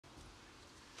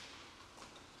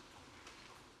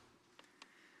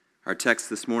Our text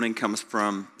this morning comes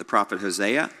from the prophet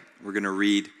Hosea. We're going to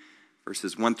read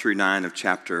verses 1 through 9 of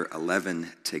chapter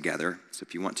 11 together. So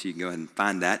if you want to, you can go ahead and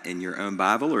find that in your own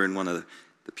Bible or in one of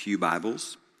the pew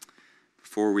Bibles.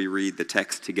 Before we read the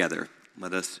text together,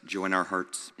 let us join our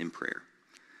hearts in prayer.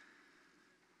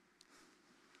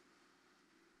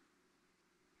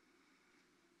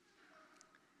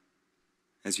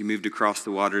 As you moved across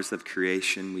the waters of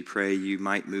creation, we pray you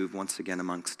might move once again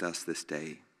amongst us this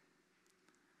day.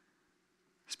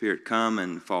 Spirit, come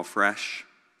and fall fresh.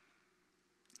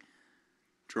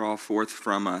 Draw forth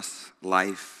from us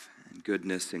life and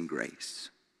goodness and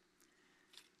grace.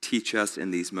 Teach us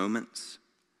in these moments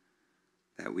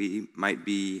that we might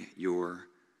be your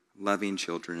loving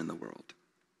children in the world.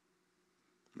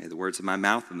 May the words of my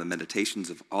mouth and the meditations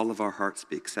of all of our hearts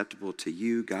be acceptable to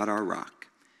you, God, our rock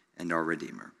and our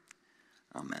Redeemer.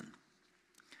 Amen.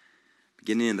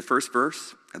 Beginning in the first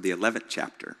verse of the 11th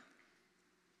chapter.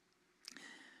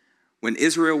 When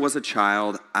Israel was a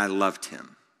child, I loved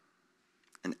him,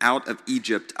 and out of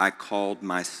Egypt I called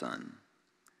my son.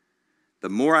 The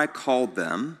more I called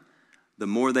them, the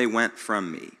more they went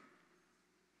from me.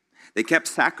 They kept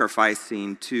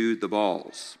sacrificing to the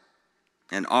Baals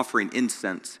and offering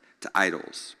incense to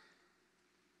idols.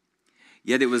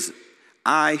 Yet it was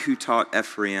I who taught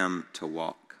Ephraim to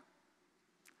walk.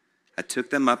 I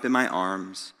took them up in my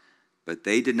arms, but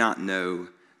they did not know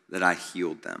that I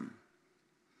healed them.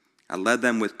 I led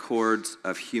them with cords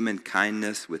of human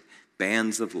kindness, with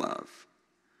bands of love.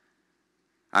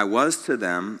 I was to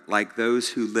them like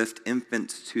those who lift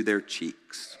infants to their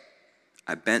cheeks.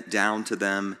 I bent down to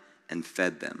them and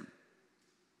fed them.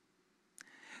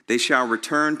 They shall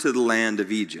return to the land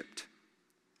of Egypt,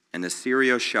 and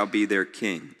Assyria shall be their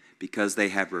king, because they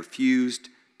have refused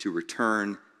to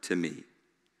return to me.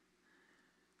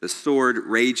 The sword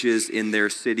rages in their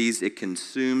cities. It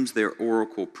consumes their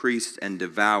oracle priests and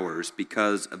devours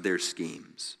because of their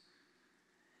schemes.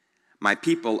 My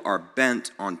people are bent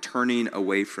on turning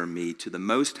away from me. To the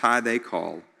Most High they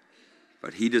call,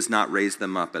 but he does not raise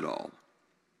them up at all.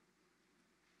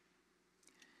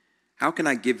 How can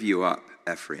I give you up,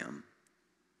 Ephraim?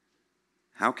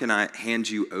 How can I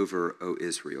hand you over, O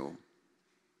Israel?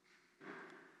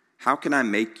 How can I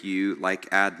make you like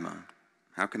Admah?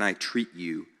 How can I treat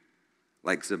you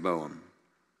like Zeboim?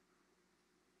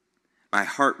 My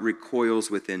heart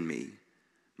recoils within me.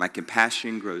 My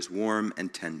compassion grows warm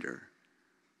and tender.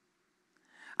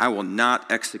 I will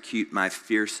not execute my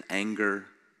fierce anger.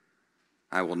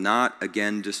 I will not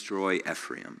again destroy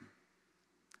Ephraim.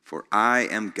 For I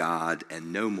am God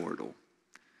and no mortal,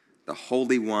 the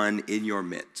Holy One in your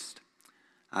midst.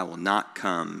 I will not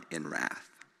come in wrath.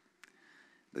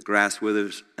 The grass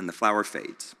withers and the flower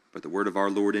fades, but the word of our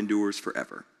Lord endures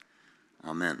forever.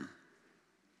 Amen.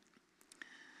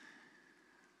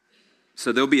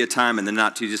 So there'll be a time in the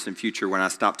not too distant future when I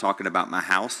stop talking about my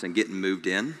house and getting moved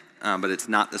in, but it's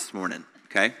not this morning,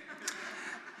 okay?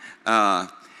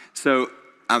 So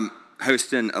I'm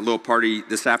hosting a little party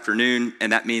this afternoon,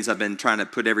 and that means I've been trying to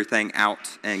put everything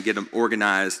out and get them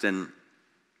organized. And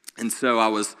so I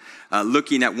was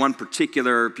looking at one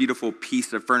particular beautiful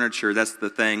piece of furniture. That's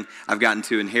the thing. I've gotten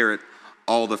to inherit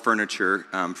all the furniture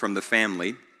from the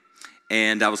family.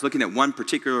 And I was looking at one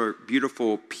particular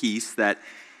beautiful piece that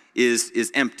is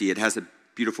empty. It has a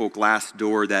beautiful glass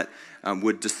door that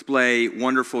would display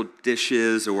wonderful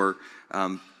dishes or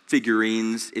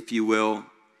figurines, if you will.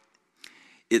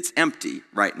 It's empty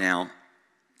right now.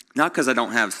 Not because I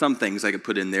don't have some things I could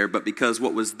put in there, but because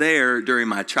what was there during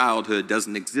my childhood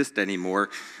doesn't exist anymore.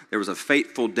 There was a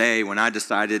fateful day when I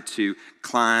decided to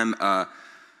climb a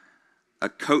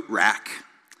coat rack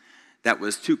that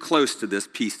was too close to this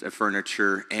piece of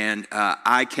furniture, and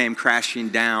I came crashing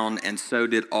down, and so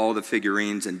did all the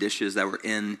figurines and dishes that were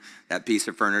in that piece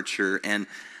of furniture. And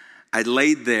I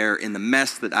laid there in the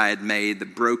mess that I had made, the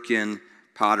broken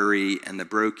pottery and the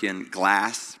broken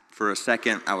glass. For a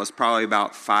second, I was probably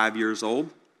about 5 years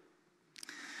old.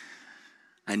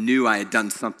 I knew I had done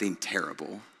something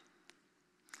terrible.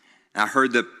 I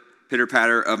heard the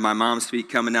pitter-patter of my mom's feet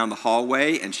coming down the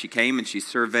hallway, and she came and she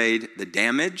surveyed the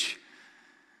damage.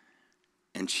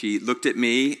 And she looked at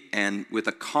me, and with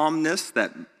a calmness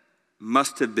that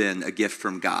must have been a gift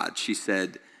from God, she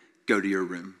said, "Go to your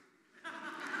room."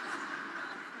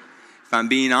 If I'm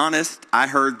being honest, I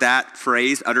heard that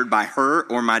phrase uttered by her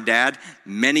or my dad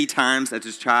many times as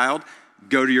a child,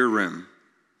 "Go to your room."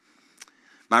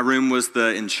 My room was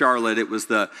in Charlotte, it was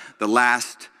the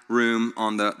last room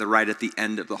on the right at the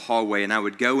end of the hallway, and I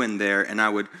would go in there and I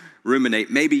would ruminate.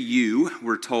 Maybe you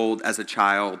were told as a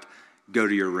child, "Go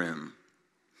to your room."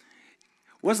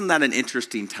 Wasn't that an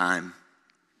interesting time?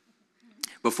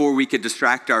 Before we could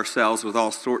distract ourselves with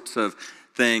all sorts of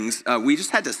things, we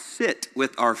just had to sit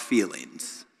with our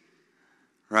feelings,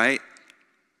 right?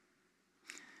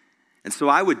 And so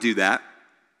I would do that.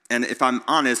 And if I'm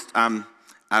honest,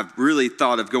 I've really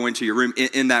thought of going to your room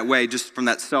in that way, just from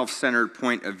that self-centered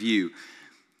point of view.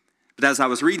 But as I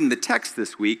was reading the text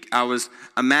this week, I was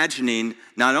imagining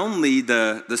not only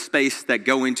the space that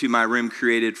going to my room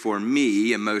created for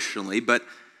me emotionally, but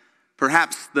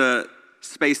perhaps the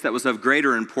space that was of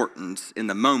greater importance in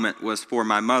the moment was for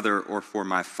my mother or for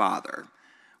my father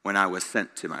when I was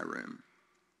sent to my room.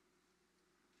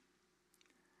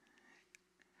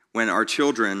 When our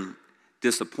children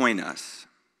disappoint us,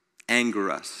 anger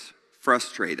us,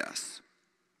 frustrate us,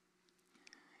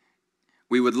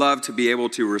 we would love to be able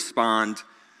to respond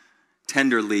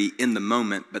tenderly in the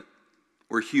moment, but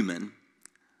we're human.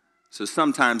 So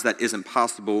sometimes that isn't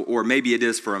possible, or maybe it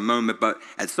is for a moment, but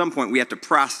at some point we have to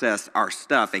process our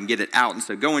stuff and get it out. And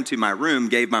so going to my room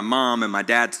gave my mom and my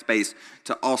dad space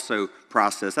to also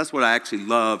process. That's what I actually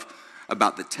love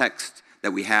about the text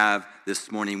that we have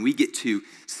this morning. We get to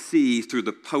see through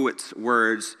the poet's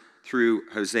words, through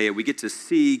Hosea, we get to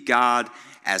see God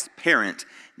as parent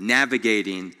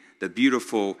navigating the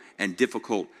beautiful and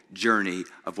difficult journey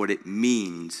of what it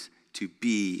means to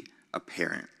be a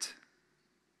parent.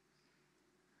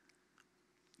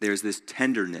 There's this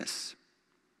tenderness.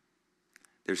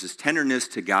 There's this tenderness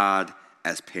to God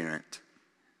as parent.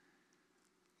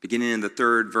 Beginning in the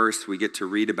 3rd verse, we get to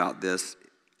read about this.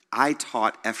 I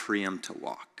taught Ephraim to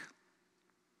walk.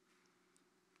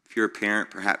 If you're a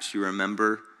parent, perhaps you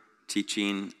remember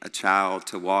teaching a child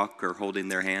to walk or holding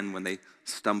their hand when they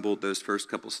stumbled those first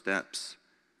couple steps.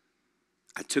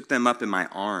 I took them up in my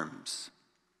arms.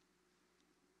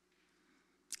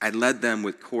 I led them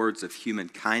with cords of human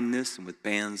kindness and with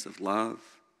bands of love.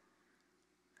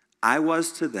 I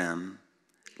was to them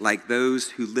like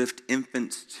those who lift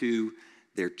infants to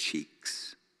their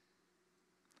cheeks.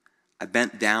 I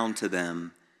bent down to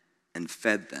them and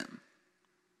fed them.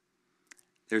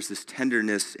 There's this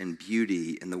tenderness and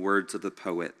beauty in the words of the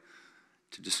poet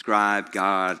to describe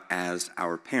God as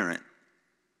our parent.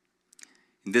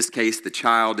 In this case, the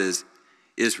child is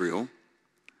Israel.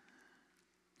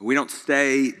 We don't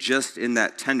stay just in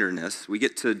that tenderness. We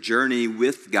get to journey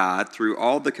with God through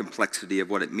all the complexity of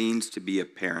what it means to be a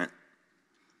parent.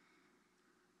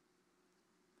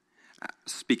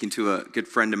 Speaking to a good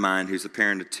friend of mine who's a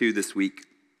parent of 2 this week,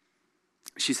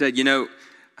 she said, to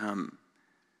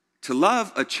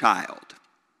love a child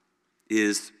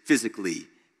is physically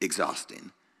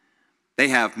exhausting. They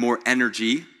have more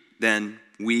energy than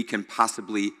we can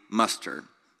possibly muster.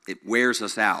 It wears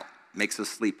us out, makes us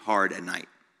sleep hard at night.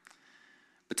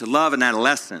 But to love an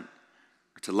adolescent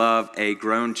or to love a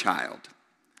grown child,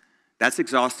 that's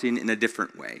exhausting in a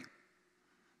different way.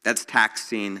 That's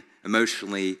taxing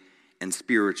emotionally and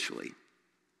spiritually.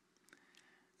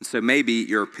 And so maybe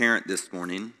you're a parent this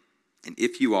morning, and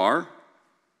if you are,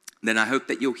 then I hope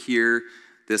that you'll hear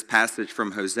this passage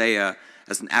from Hosea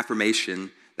as an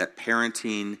affirmation that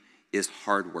parenting is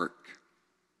hard work.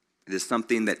 It is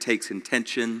something that takes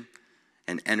intention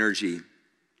and energy.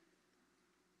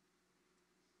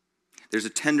 There's a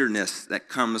tenderness that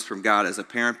comes from God as a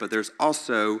parent, but there's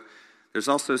also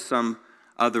some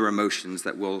other emotions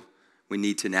that we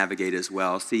need to navigate as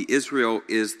well. See, Israel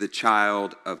is the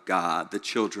child of God, the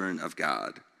children of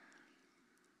God.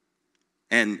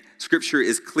 And Scripture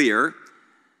is clear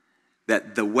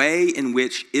that the way in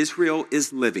which Israel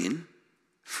is living,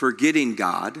 forgetting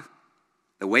God,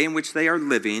 the way in which they are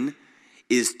living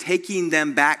is taking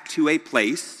them back to a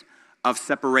place of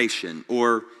separation,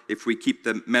 or if we keep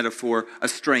the metaphor,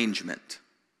 estrangement.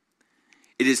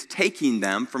 It is taking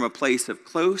them from a place of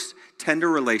close, tender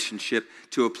relationship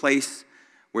to a place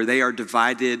where they are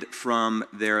divided from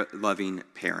their loving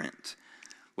parent.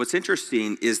 What's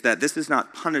interesting is that this is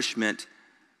not punishment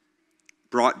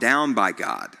brought down by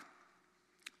God.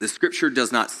 The Scripture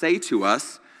does not say to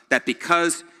us that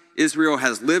because Israel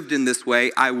has lived in this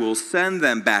way, I will send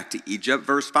them back to Egypt.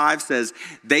 Verse 5 says,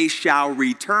 they shall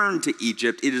return to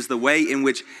Egypt. It is the way in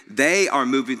which they are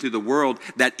moving through the world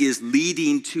that is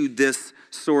leading to this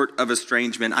sort of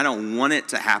estrangement. I don't want it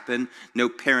to happen. No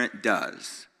parent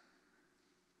does.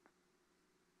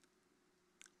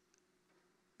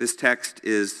 This text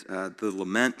is the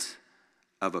lament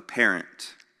of a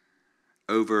parent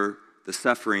over the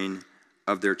suffering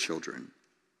of their children.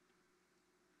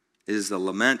 It is the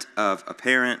lament of a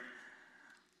parent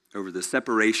over the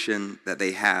separation that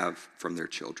they have from their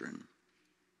children.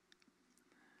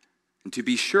 And to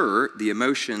be sure, the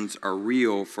emotions are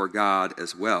real for God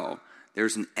as well.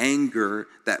 There's an anger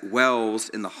that wells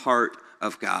in the heart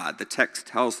of God. The text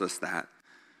tells us that.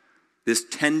 this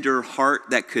tender heart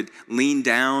that could lean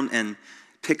down and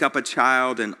pick up a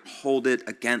child and hold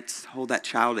that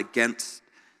child against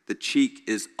the cheek,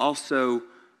 is also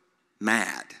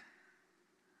mad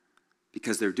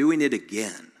because they're doing it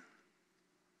again.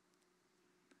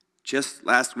 Just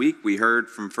last week, we heard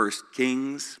from 1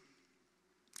 Kings,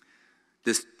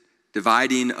 this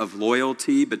dividing of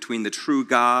loyalty between the true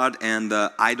God and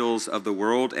the idols of the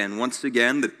world. And once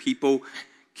again, the people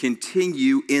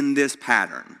continue in this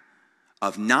pattern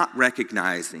of not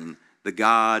recognizing the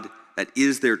God that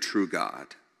is their true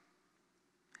God.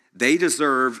 They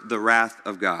deserve the wrath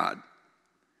of God.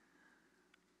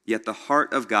 Yet the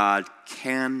heart of God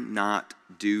cannot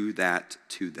do that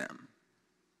to them.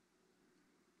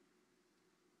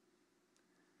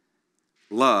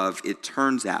 Love, it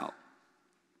turns out,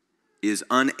 is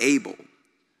unable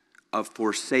of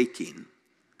forsaking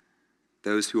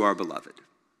those who are beloved.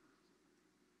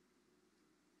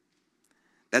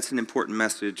 That's an important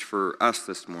message for us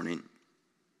this morning.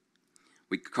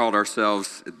 We called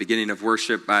ourselves at the beginning of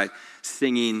worship by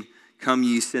singing, "Come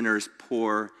ye sinners,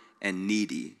 poor and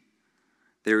needy."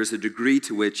 There is a degree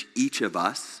to which each of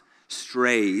us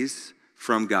strays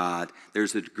from God.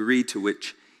 There's a degree to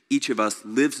which each of us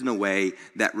lives in a way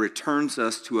that returns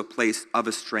us to a place of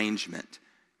estrangement,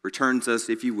 returns us,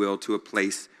 if you will, to a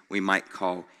place we might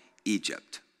call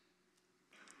Egypt.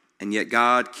 And yet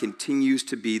God continues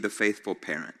to be the faithful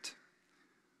parent.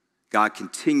 God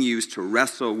continues to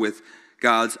wrestle with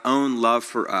God's own love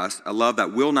for us, a love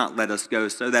that will not let us go,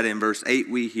 so that in verse 8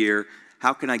 we hear,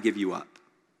 "How can I give you up?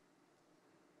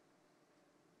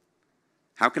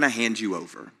 How can I hand you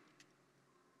over?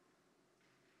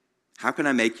 How can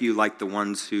I make you like the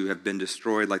ones who have been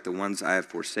destroyed, like the ones I have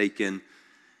forsaken?"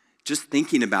 Just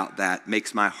thinking about that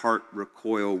makes my heart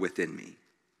recoil within me.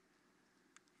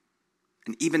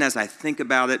 And even as I think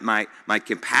about it, my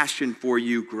compassion for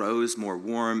you grows more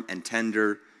warm and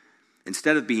tender.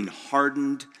 Instead of being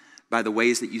hardened by the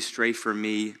ways that you stray from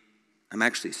me, I'm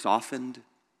actually softened.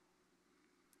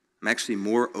 I'm actually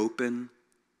more open.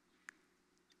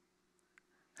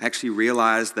 I actually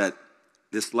realize that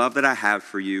this love that I have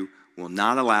for you will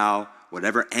not allow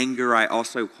whatever anger I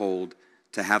also hold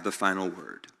to have the final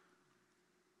word.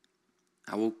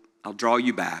 I'll draw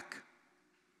you back.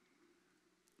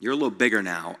 You're a little bigger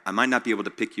now. I might not be able to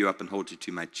pick you up and hold you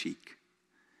to my cheek,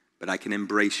 but I can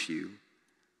embrace you.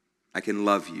 I can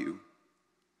love you.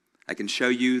 I can show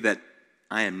you that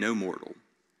I am no mortal.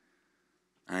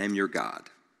 I am your God.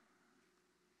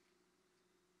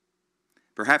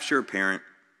 Perhaps you're a parent,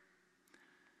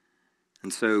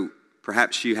 and so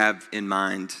perhaps you have in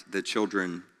mind the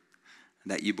children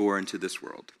that you bore into this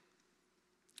world.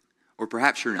 Or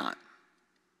perhaps you're not.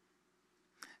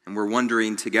 And we're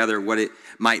wondering together what it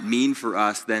might mean for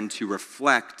us then to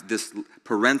reflect this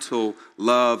parental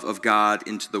love of God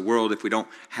into the world if we don't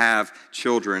have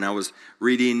children. I was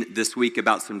reading this week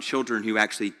about some children who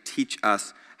actually teach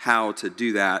us how to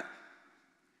do that.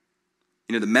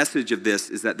 You know, the message of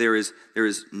this is that there's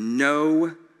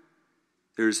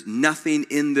nothing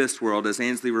in this world, as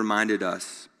Ansley reminded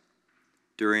us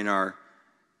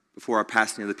before our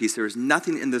passing of the peace, there is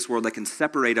nothing in this world that can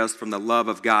separate us from the love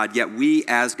of God, yet we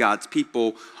as God's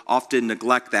people often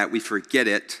neglect that. We forget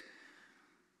it.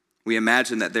 We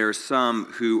imagine that there are some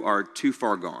who are too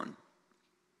far gone,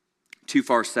 too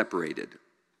far separated.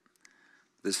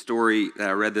 The story that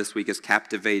I read this week has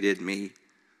captivated me.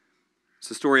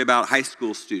 It's a story about high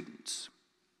school students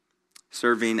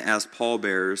serving as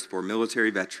pallbearers for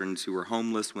military veterans who were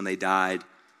homeless when they died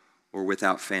or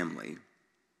without family.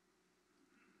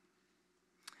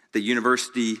 The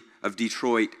University of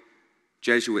Detroit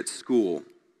Jesuit School,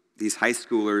 these high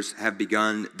schoolers have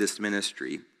begun this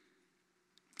ministry.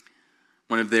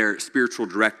 One of their spiritual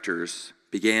directors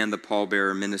began the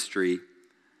pallbearer ministry.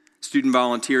 Student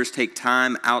volunteers take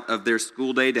time out of their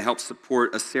school day to help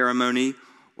support a ceremony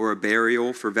or a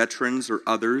burial for veterans or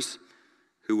others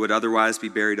who would otherwise be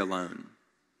buried alone.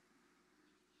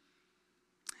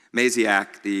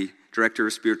 Maziak, the director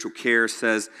of spiritual care,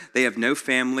 says they have no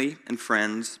family and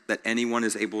friends that anyone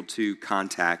is able to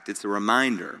contact. It's a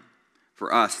reminder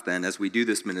for us then, as we do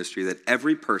this ministry, that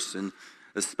every person,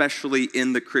 especially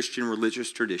in the Christian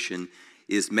religious tradition,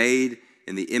 is made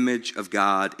in the image of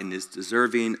God and is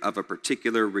deserving of a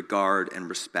particular regard and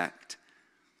respect.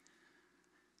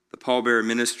 The pallbearer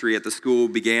ministry at the school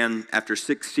began after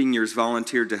 6 seniors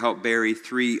volunteered to help bury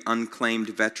 3 unclaimed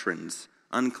veterans,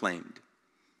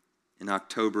 in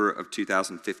October of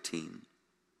 2015.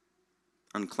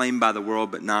 Unclaimed by the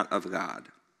world, but not of God.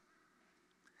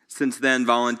 Since then,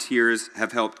 volunteers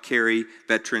have helped carry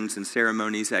veterans in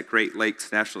ceremonies at Great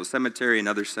Lakes National Cemetery and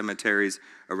other cemeteries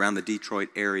around the Detroit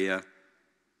area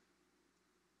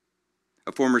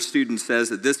A former student says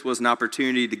that this was an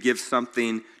opportunity to give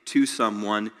something to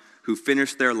someone who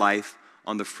finished their life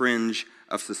on the fringe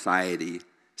of society,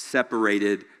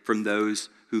 separated from those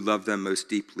who loved them most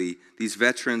deeply. These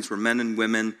veterans were men and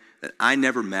women that I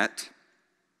never met,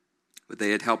 but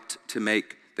they had helped to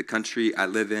make the country I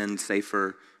live in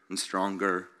safer and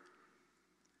stronger.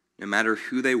 No matter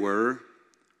who they were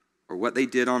or what they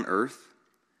did on earth,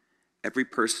 every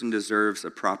person deserves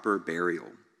a proper burial.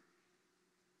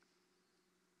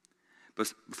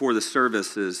 But before the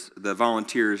services, the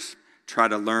volunteers try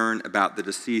to learn about the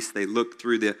deceased. They look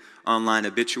through the online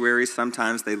obituaries.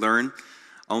 Sometimes they learn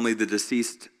only the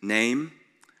deceased name,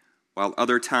 while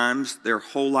other times their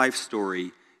whole life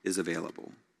story is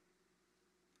available.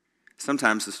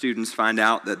 Sometimes the students find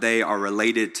out that they are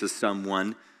related to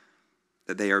someone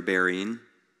that they are burying,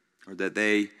 or that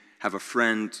they have a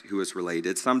friend who is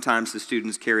related. Sometimes the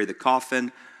students carry the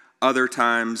coffin. Other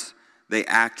times they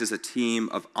act as a team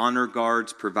of honor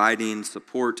guards providing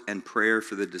support and prayer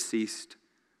for the deceased.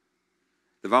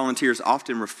 The volunteers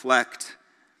often reflect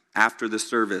after the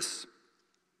service.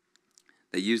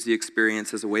 They use the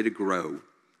experience as a way to grow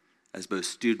as both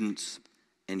students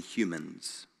and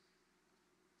humans.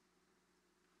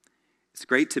 It's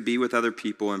great to be with other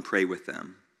people and pray with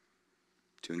them,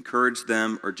 to encourage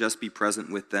them or just be present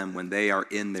with them when they are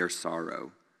in their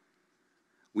sorrow.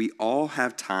 We all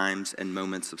have times and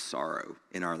moments of sorrow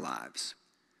in our lives,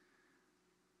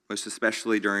 most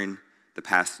especially during the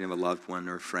passing of a loved one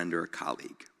or a friend or a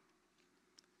colleague.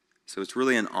 So it's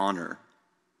really an honor,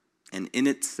 and in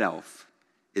itself,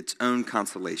 its own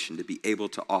consolation to be able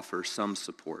to offer some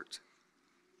support.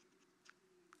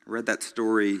 I read that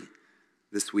story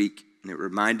this week, and it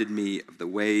reminded me of the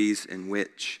ways in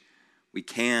which we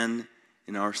can,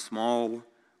 in our small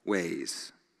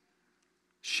ways,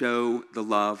 show the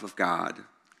love of God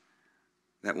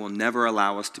that will never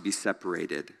allow us to be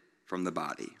separated from the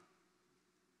body.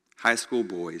 High school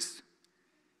boys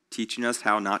teaching us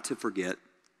how not to forget,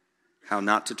 how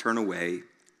not to turn away,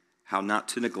 how not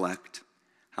to neglect,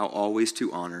 how always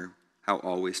to honor, how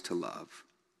always to love.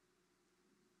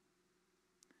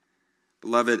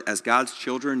 Beloved, as God's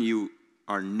children, you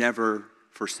are never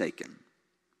forsaken,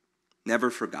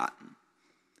 never forgotten,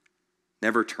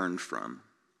 never turned from.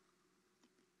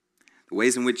 The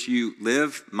ways in which you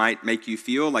live might make you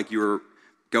feel like you're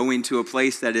going to a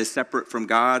place that is separate from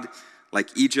God,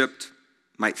 like Egypt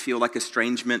might feel like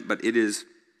estrangement, but it's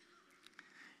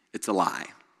a lie.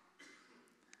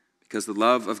 Because the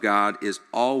love of God is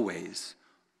always,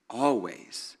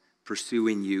 always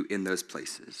pursuing you in those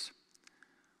places,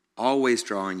 always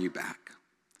drawing you back,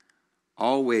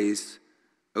 always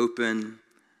open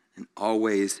and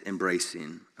always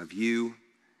embracing of you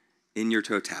in your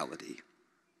totality.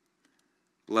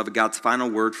 Beloved, God's final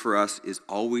word for us is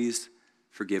always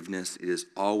forgiveness. It is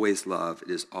always love.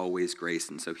 It is always grace.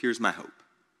 And so here's my hope.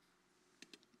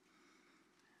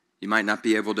 You might not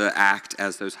be able to act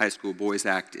as those high school boys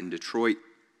act in Detroit,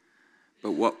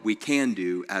 but what we can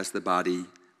do as the body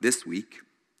this week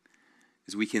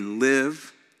is we can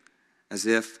live as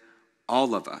if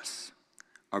all of us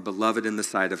are beloved in the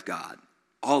sight of God.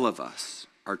 All of us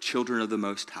are children of the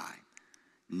Most High.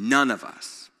 None of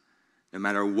us, no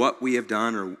matter what we have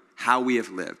done or how we have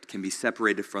lived, can be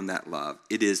separated from that love.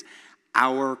 It is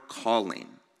our calling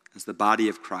as the body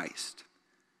of Christ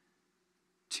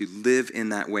to live in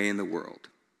that way in the world,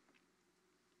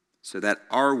 so that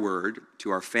our word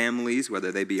to our families,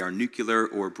 whether they be our nuclear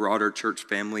or broader church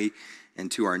family, and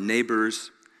to our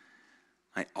neighbors,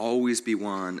 might always be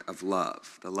one of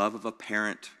love, the love of a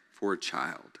parent for a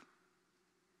child,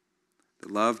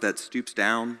 the love that stoops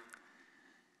down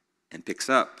and picks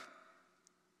up,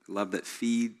 the love that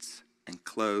feeds and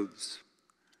clothes,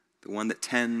 the one that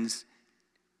tends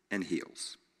and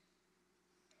heals.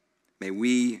 May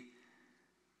we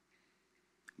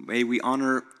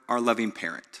honor our loving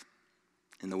parent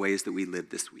in the ways that we live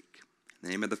this week. In the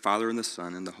name of the Father, and the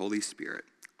Son, and the Holy Spirit,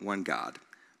 one God,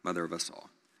 Mother of us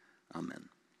all. Amen.